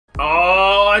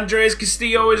Andres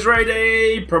Castillo is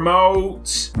ready.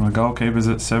 Promote. My goalkeeper's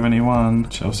at 71.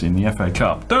 Chelsea in the FA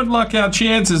Cup. Don't like our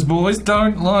chances, boys.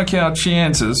 Don't like our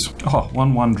chances. Oh,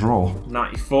 1-1 draw.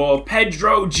 94.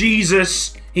 Pedro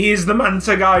Jesus. He is the man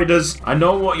to guide us. I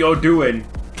know what you're doing.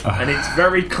 And it's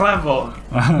very clever.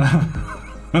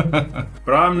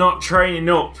 But I'm not training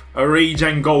up a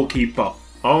regen goalkeeper.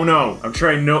 Oh no, I'm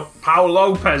training up Paul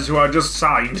Lopez, who I just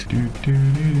signed.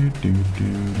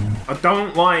 I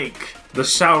don't like the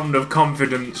sound of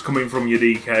confidence coming from you,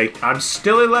 DK. I'm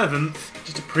still 11th.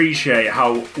 Just appreciate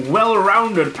how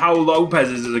well-rounded Paul Lopez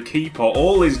is as a keeper.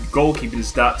 All his goalkeeping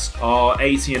stats are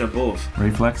 80 and above.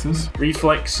 Reflexes?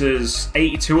 Reflexes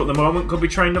 82 at the moment. Could be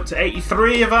trained up to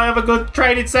 83 if I have a good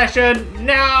training session.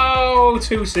 No!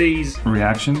 2 C's.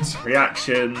 Reactions?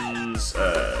 Reactions,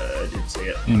 didn't see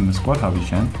it. In the squad hub you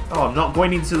can. Oh, I'm not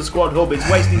going into the squad hub. It's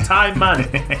wasting time, man.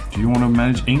 Do you want to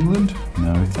manage England?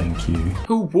 No, thank you.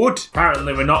 Who would?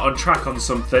 Apparently we're not on track on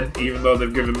something, even though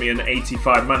they've given me an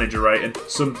 85 manager rating.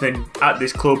 Something at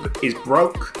this club is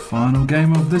broke. Final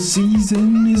game of the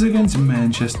season is against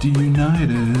Manchester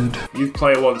United. Youth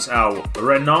player wants out.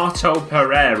 Renato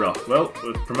Pereira. Well,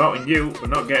 we're promoting you. We're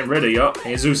not getting rid of you.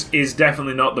 Jesus is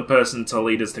definitely not the person to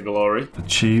lead us to glory.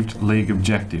 Achieved league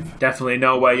objective. Definitely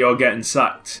know where you're getting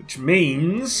sacked. Which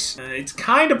means it's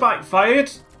kind of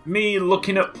backfired. Me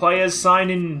looking at players,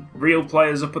 signing real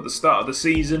players up at the start of the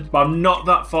season. But I'm not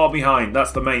that far behind.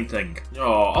 That's the main thing.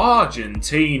 Oh,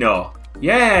 Argentina.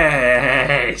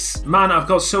 Yes! Man, I've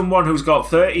got someone who's got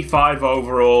 35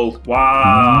 overall.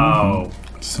 Wow.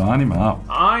 Sign him up.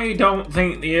 I don't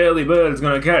think the early bird's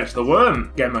going to catch the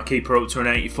worm. Get my keeper up to an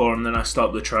 84 and then I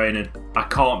stop the training. I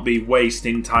can't be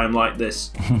wasting time like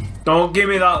this. Don't give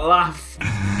me that laugh.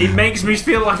 It makes me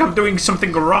feel like I'm doing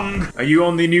something wrong. Are you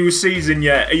on the new season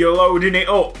yet? Are you loading it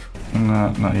up?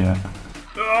 No, not yet.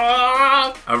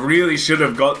 I really should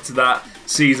have got to that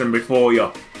season before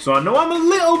you. So I know I'm a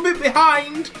little bit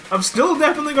behind. I'm still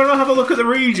definitely going to have a look at the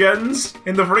regens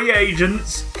in the free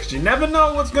agents, because you never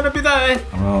know what's going to be there.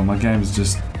 Well, my game's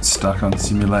just stuck on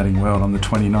Simulating World on the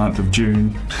 29th of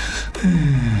June.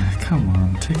 Come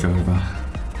on, tick over.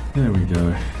 There we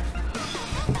go.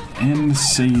 End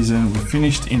season. We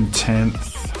finished in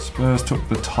 10th. Spurs took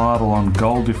the title on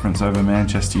goal difference over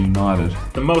Manchester United.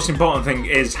 The most important thing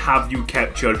is, have you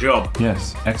kept your job?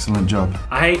 Yes, excellent job.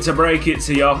 I hate to break it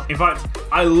to you. In fact,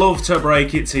 I love to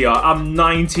break it to you. I'm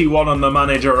 91 on the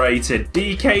manager rating.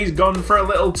 DK's gone for a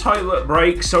little toilet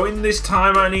break, so in this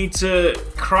time I need to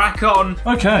crack on.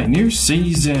 Okay, new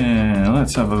season.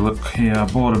 Let's have a look here.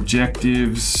 Board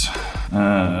objectives,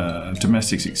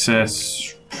 domestic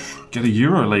success. Get a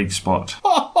EuroLeague spot.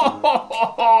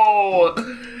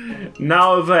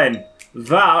 Now then,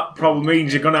 that probably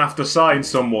means you're going to have to sign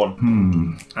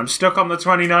someone. I'm stuck on the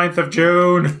 29th of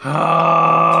June.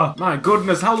 Ah, my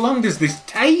goodness, how long does this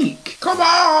take? Come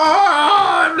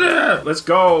on! Let's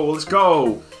go, let's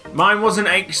go. Mine wasn't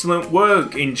excellent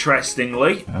work,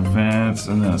 interestingly. Advance,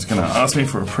 and then it's going to ask me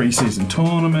for a pre-season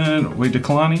tournament. Are we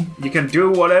declining? You can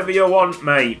do whatever you want,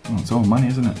 mate. Oh, it's all money,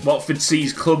 isn't it? Watford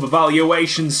sees club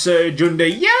evaluation surge under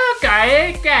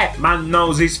Yoga. Man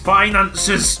knows his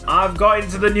finances. I've got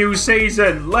into the new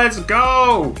season. Let's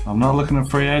go. I'm not looking at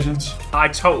free agents. I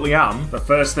totally am. The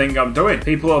first thing I'm doing.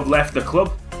 People have left the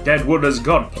club. Deadwood has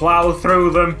gone. Plough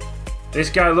through them. This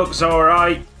guy looks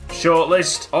alright.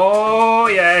 Shortlist. Oh,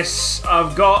 yes.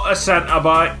 I've got a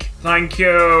centre-back. Thank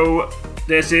you.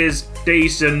 This is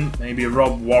decent. Maybe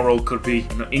Rob Worrell could be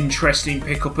an interesting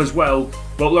pickup as well.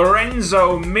 But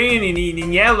Lorenzo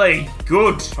Minignelli,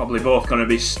 good. Probably both going to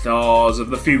be stars of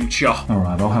the future. All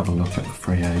right, I'll have a look at the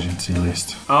free agency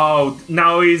list. Oh,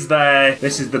 now he's there.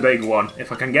 This is the big one.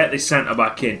 If I can get this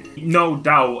centre-back in, no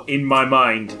doubt in my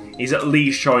mind, he's at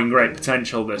least showing great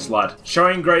potential, this lad.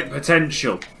 Showing great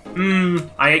potential.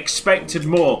 I expected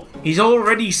more. He's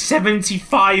already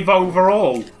 75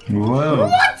 overall. Whoa.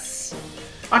 What?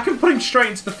 I can put him straight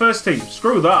into the first team.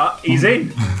 Screw that. He's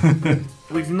in.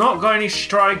 We've not got any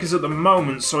strikers at the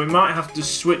moment, so we might have to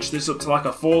switch this up to like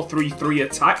a 4-3-3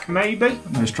 attack, maybe?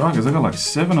 No strikers. I've got like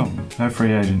 7 of them. No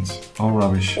free agents. All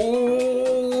rubbish.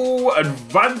 Oh,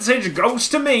 advantage goes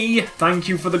to me. Thank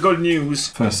you for the good news.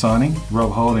 First signing,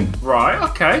 Rob Holding. Right,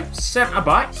 okay. Centre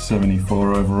back.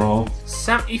 74 overall.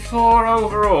 74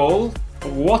 overall.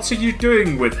 What are you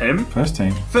doing with him? First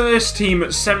team. First team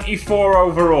at 74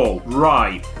 overall.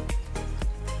 Right.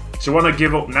 Do you want to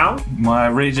give up now? My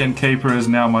regen keeper is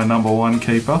now my #1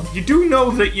 keeper. You do know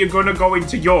that you're going to go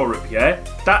into Europe, yeah?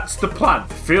 That's the plan.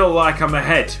 I feel like I'm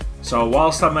ahead. So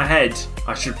whilst I'm ahead,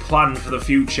 I should plan for the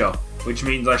future. which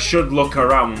means I should look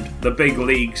around the big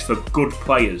leagues for good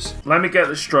players. Let me get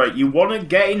this straight. You want to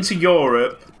get into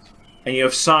Europe and you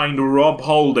have signed Rob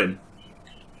Holding.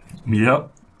 Yep.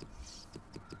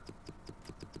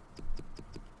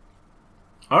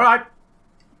 Alright.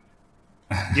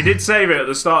 You did save it at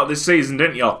the start of this season,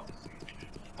 didn't you?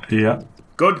 Yeah.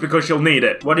 Good, because you'll need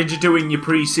it. What did you do in your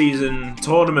pre-season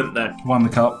tournament then? Won the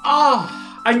cup.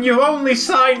 Oh, and you only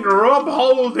signed Rob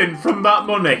Holding from that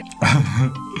money.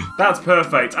 That's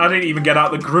perfect. I didn't even get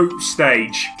out the group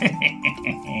stage.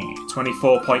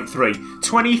 24.3.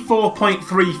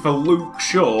 24.3 for Luke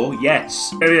Shaw,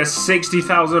 yes. Maybe a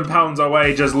 £60,000 a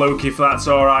wage as Luke, if that's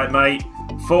alright, mate.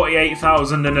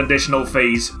 48,000 in additional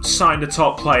fees. Signed a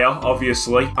top player,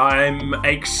 obviously. I'm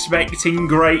expecting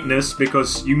greatness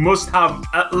because you must have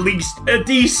at least a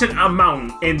decent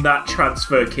amount in that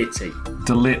transfer kitty.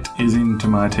 Delit is into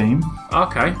my team.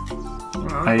 Okay.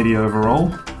 80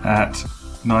 overall at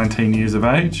 19 years of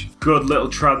age. Good little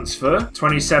transfer.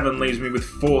 27 leaves me with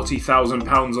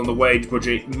 £40,000 on the wage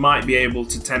budget. Might be able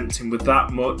to tempt him with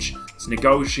that much. Let's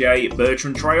negotiate.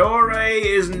 Bertrand Traore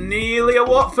is nearly a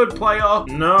Watford player.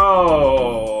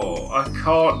 No, I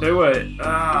can't do it.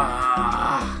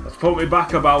 That's put me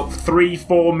back about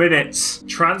 3-4 minutes.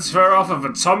 Transfer offer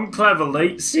for Tom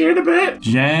Cleverley. See you in a bit.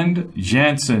 Jan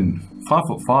Jansen,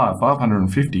 5'5",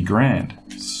 550 grand.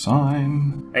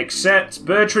 Sign. Except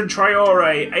Bertrand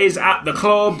Traore is at the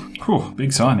club. Whew,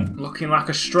 big signing. Looking like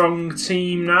a strong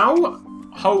team now.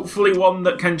 Hopefully one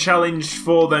that can challenge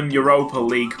for them Europa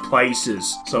League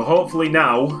places. So hopefully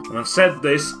now, and I've said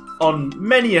this on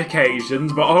many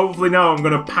occasions, but hopefully now I'm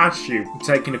going to pass you. I'm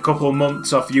taking a couple of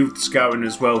months off youth scouting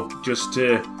as well, just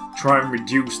to try and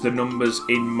reduce the numbers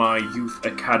in my youth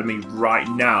academy right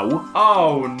now.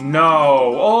 Oh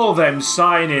no, all them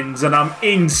signings and I'm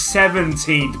in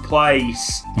 17th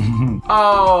place.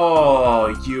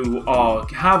 Oh, you are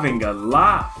having a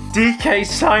laugh. DK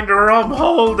signed Rob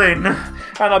Holding, and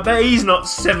I bet he's not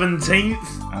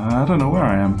 17th. I don't know where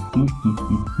I am.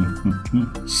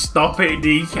 Stop it,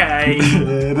 DK.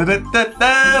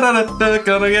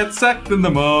 Gonna get sacked in the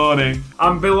morning.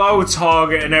 I'm below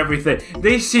target and everything.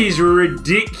 This is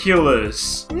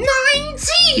ridiculous.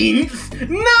 19th?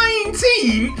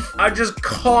 19th? I just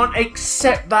can't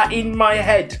accept that in my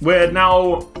head. We're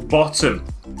now bottom.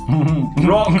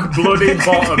 Rock bloody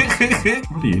bottom.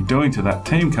 What are you doing to that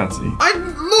team, Cutzy?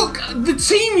 Look, the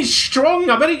team is strong.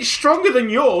 I bet it's stronger than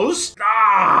yours.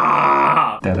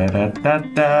 Ah! Stop it.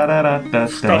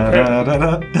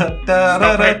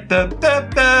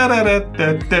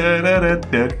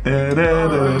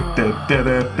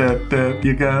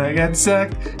 You're gonna get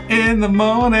sacked in the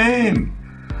morning.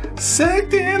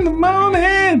 Sacked in the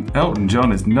morning. Elton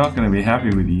John is not going to be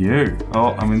happy with you.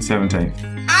 Oh, I'm in 17th.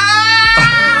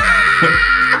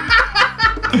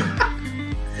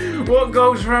 What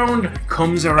goes round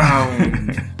comes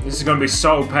around. This is going to be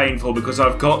so painful because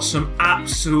I've got some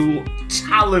absolute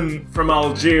talent from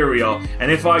Algeria,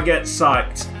 and if I get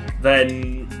sacked,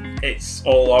 then it's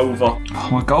all over. Oh,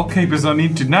 my goalkeeper's on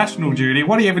international duty.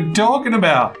 What are you even talking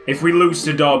about? If we lose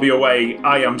to Derby away,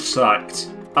 I am sacked.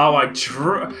 Oh, I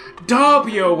drew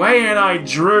Derby away and I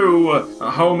drew at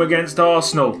home against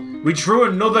Arsenal. We drew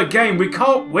another game. We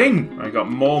can't win. I got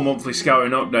more monthly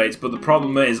scouting updates, but the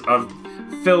problem is I've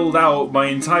filled out my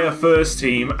entire first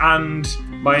team and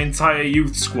my entire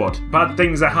youth squad. Bad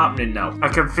things are happening now. I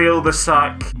can feel the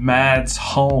sack. Mads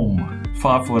Holm,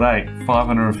 5'8",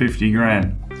 550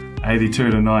 grand.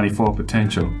 82 to 94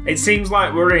 potential. It seems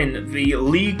like we're in the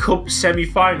League Cup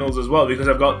semi-finals as well because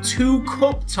I've got 2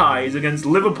 cup ties against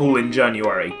Liverpool in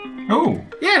January. Oh.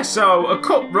 Yeah, so a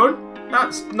cup run.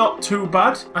 That's not too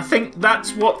bad. I think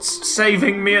that's what's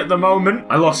saving me at the moment.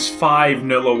 I lost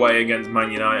 5-0 away against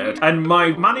Man United. And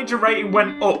my manager rating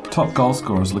went up. Top goal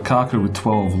scorers, Lukaku with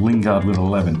 12, Lingard with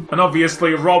 11. And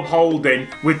obviously Rob Holding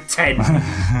with 10.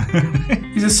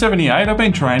 He's a 78, I've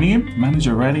been training him.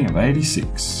 Manager rating of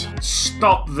 86.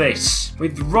 Stop this.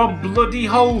 With Rob bloody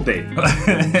Holding.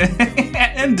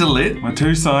 And Delit. My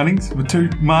 2 signings, my 2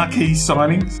 marquee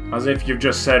signings. As if you've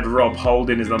just said Rob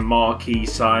Holding is a marquee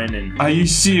signing. Are you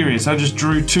serious? I just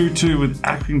drew 2-2 with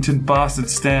Accrington Bastard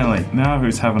Stanley. Now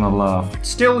who's having a laugh?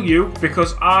 Still you,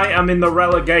 because I am in the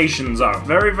relegation zone.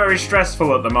 Very, very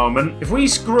stressful at the moment. If we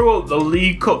screw up the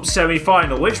League Cup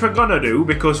semi-final, which we're gonna do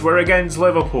because we're against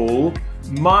Liverpool,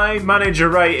 my manager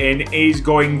rating is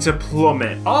going to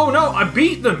plummet. Oh no, I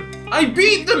beat them! I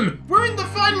beat them! We're in the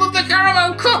final of the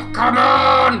Carabao Cup! Come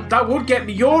on! That would get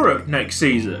me Europe next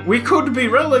season. We could be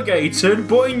relegated,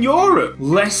 but in Europe.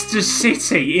 Leicester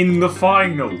City in the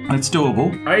final. It's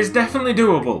doable. It's definitely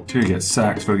doable. 2 get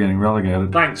sacked for getting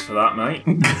relegated. Thanks for that, mate.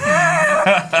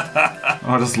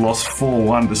 I just lost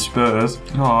 4-1 to Spurs.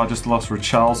 Oh, I just lost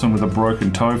Richarlison with a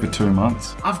broken toe for 2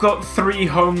 months. I've got 3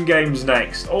 home games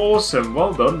next. Awesome.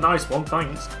 Well done. Nice one.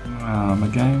 Thanks. My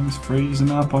game's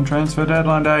freezing up on transfer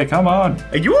deadline day. Come on.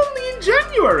 Are you only in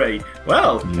January?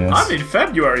 Well, Yes. I'm in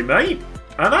February, mate.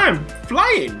 And I'm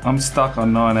flying. I'm stuck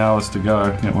on 9 hours to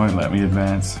go. It won't let me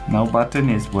advance. No button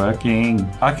is working.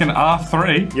 I can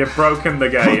R3. You've broken the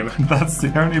game. That's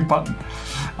the only button.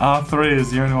 R3 is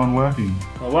the only one working.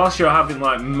 Well, whilst you're having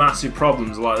like massive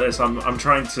problems like this, I'm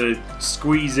trying to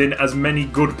squeeze in as many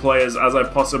good players as I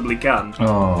possibly can.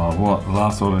 Oh, what? The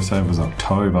last autosave was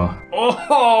October.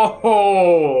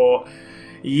 Oh,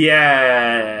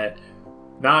 yeah.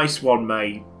 Nice one,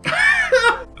 mate.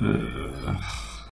 Ugh.